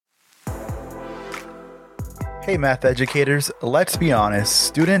Hey math educators, let's be honest,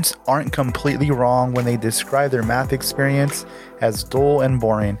 students aren't completely wrong when they describe their math experience as dull and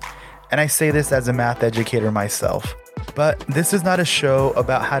boring, and I say this as a math educator myself. But this is not a show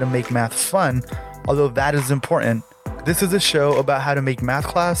about how to make math fun, although that is important. This is a show about how to make math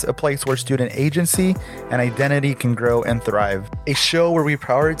class a place where student agency and identity can grow and thrive. A show where we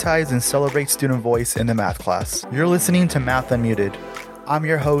prioritize and celebrate student voice in the math class. You're listening to Math Unmuted. I'm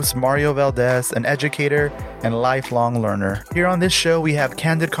your host, Mario Valdez, an educator and lifelong learner. Here on this show, we have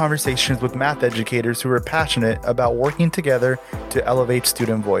candid conversations with math educators who are passionate about working together to elevate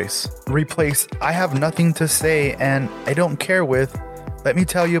student voice. Replace "I have nothing to say and I don't care" with "Let me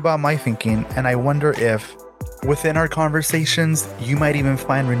tell you about my thinking and I wonder if." Within our conversations, you might even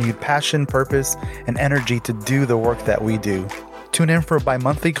find renewed passion, purpose, and energy to do the work that we do. Tune in for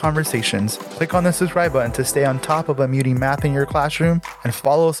bi-monthly conversations. Click on the subscribe button to stay on top of unmuting math in your classroom, and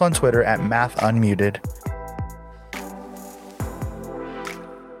follow us on Twitter at Math Unmuted.